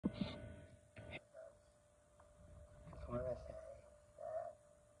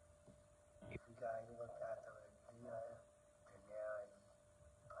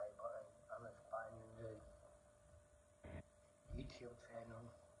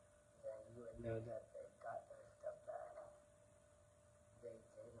know that they got their stuff back. They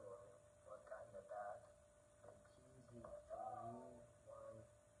genuinely what got in the back. The PZ314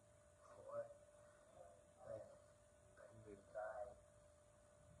 Bender's guy.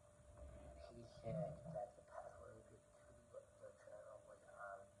 He said that the password to the channel was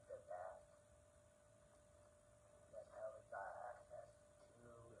on the back. That's how we got access to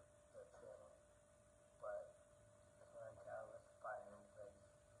the channel. But the clientele was fighting with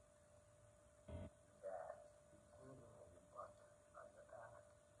that genuinely was on the back.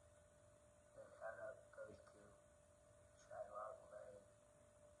 The shout out goes to Shylock Clay,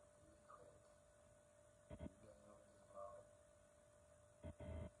 D Quint, Daniel Gizmo,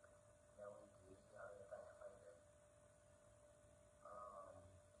 Nolan D, the other best fighter,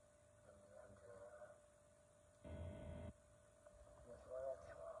 and the ginara. Just want to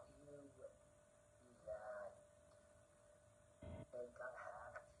tell you that they got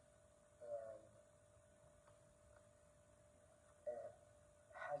hacked and it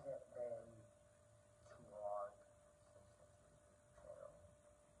hasn't been too long since this channel.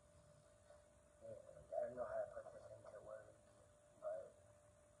 And I don't know how to put this into words, but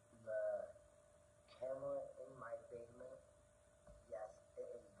the camera in my basement, yes, it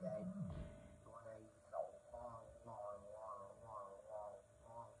is dead. When I use a long time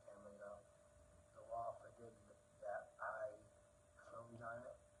ago, the wall forbid that I filmed on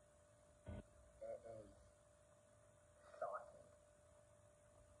it, it is shocking.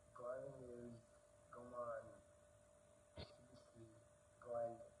 Go on the news, go on CBC, go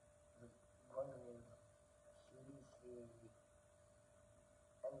on the news, CBC,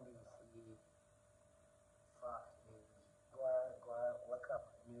 NBC, Fox News, go on, look up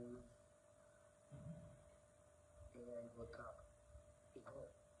news, and look up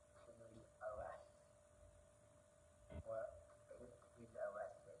Equal Community Arrest, or he's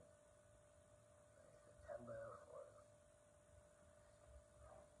arrested September 4th.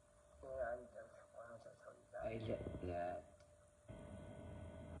 And I just wanted to tell you guys that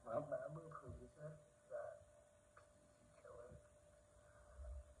my Bible producer, the PC killer,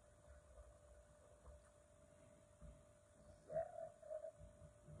 yeah,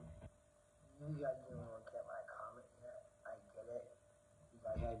 you guys didn't look at my comment yet. I get it. You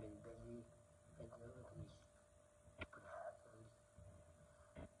guys have been busy and dealing with these stupid hackers.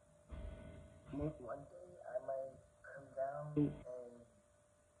 One day I might come down and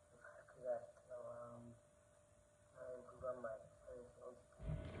if hackers are still around, and put on my Facebook.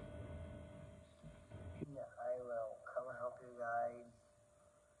 Yeah, I will come help you guys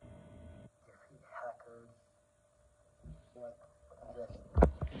defeat hackers. Like this.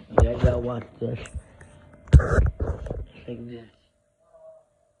 You guys gotta watch this. Like this.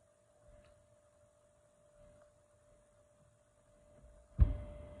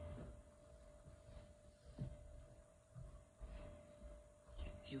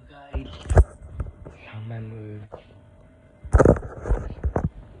 You guys, remember,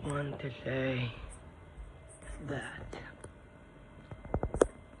 want to say that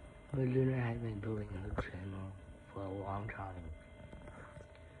Regina has been building her channel for a long time.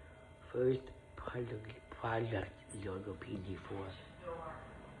 First project Yoga PG4.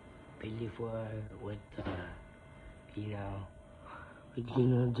 PG4 with Regina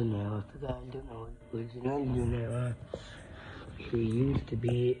ginara. For those who don't know, Regina ginara, she used to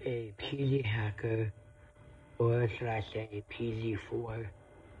be a PZ hacker, or should I say PZ4.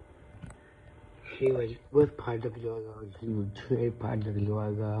 She was with Project Yoga. She would trade Project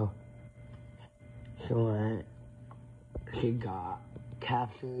Yoga. So she got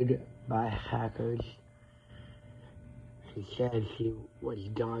captured by hackers. She said she was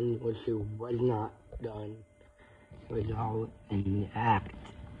done, but she was not done. It was all an act.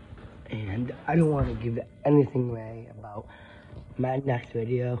 And I don't want to give anything away about my next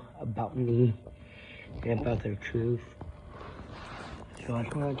video, about me, and about the truth. So I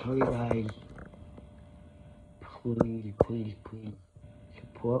just want to tell you guys, please,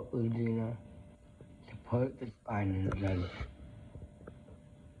 support Regina, support the Spinal.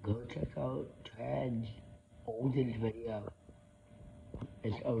 Go check out Ted's oldest video.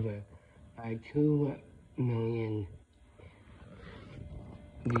 It's over by 2 million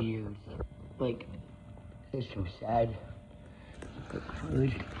views. Like, it's so sad.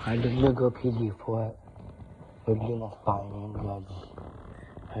 First, I didn't go PG for it. Regina Spinal,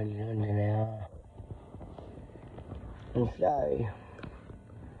 I'm sorry.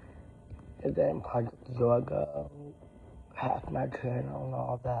 And then Project Yoga, half my channel and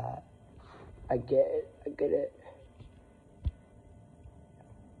all that. I get it.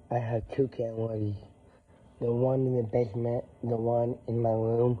 I have 2 cameras. The one in the basement, the one in my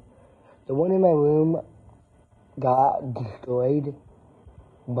room. The one in my room got destroyed,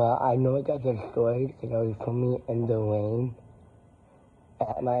 but I know it got destroyed because I was filming in the rain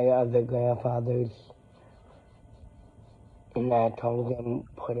at my other grandfather's, and I told them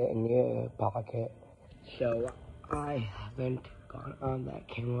put it in your pocket. So I haven't gone on that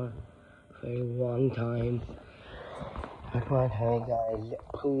camera for a long time. I just want to tell you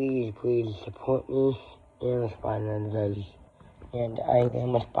guys, please support me and the Spy Ninjas. And I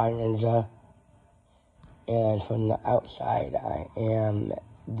am a Spy Ninja. And from the outside, I am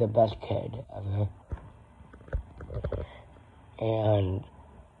the best kid ever. And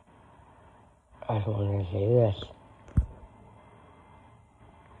I just wanted to say this.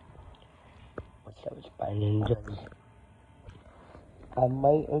 What's up, Spy Ninjas? I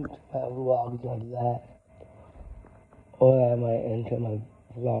might enter my vlogs like that. Or I might enter my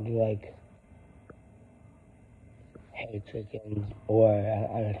vlogs like Hey Chickens. Or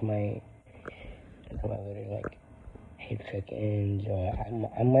I just might enter my videos like Hey Chickens. Or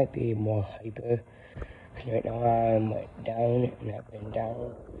I might be more hyper. Because right now I'm down and I've been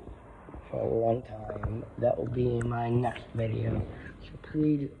down for a long time. That will be in my next video. So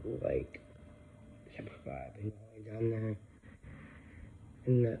please like, subscribe, and go down there.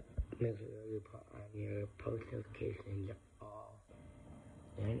 And make sure you put on your post notifications all.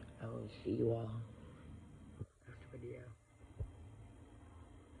 And I will see you all in the next video.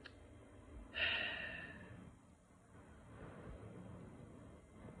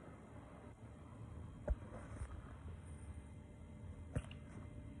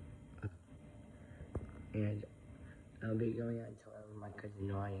 And I'll be going on tour with my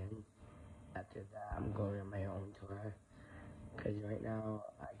cousin Ryan. After that, I'm going on my own tour. Because right now,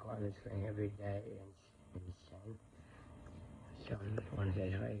 I go on this thing every day and sing. So I just want to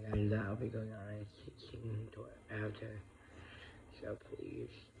say hi guys, that I'll be going on a singing tour after. So please,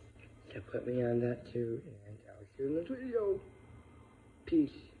 support me on that too, and I'll see you in the next video.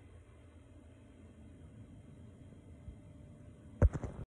 Peace.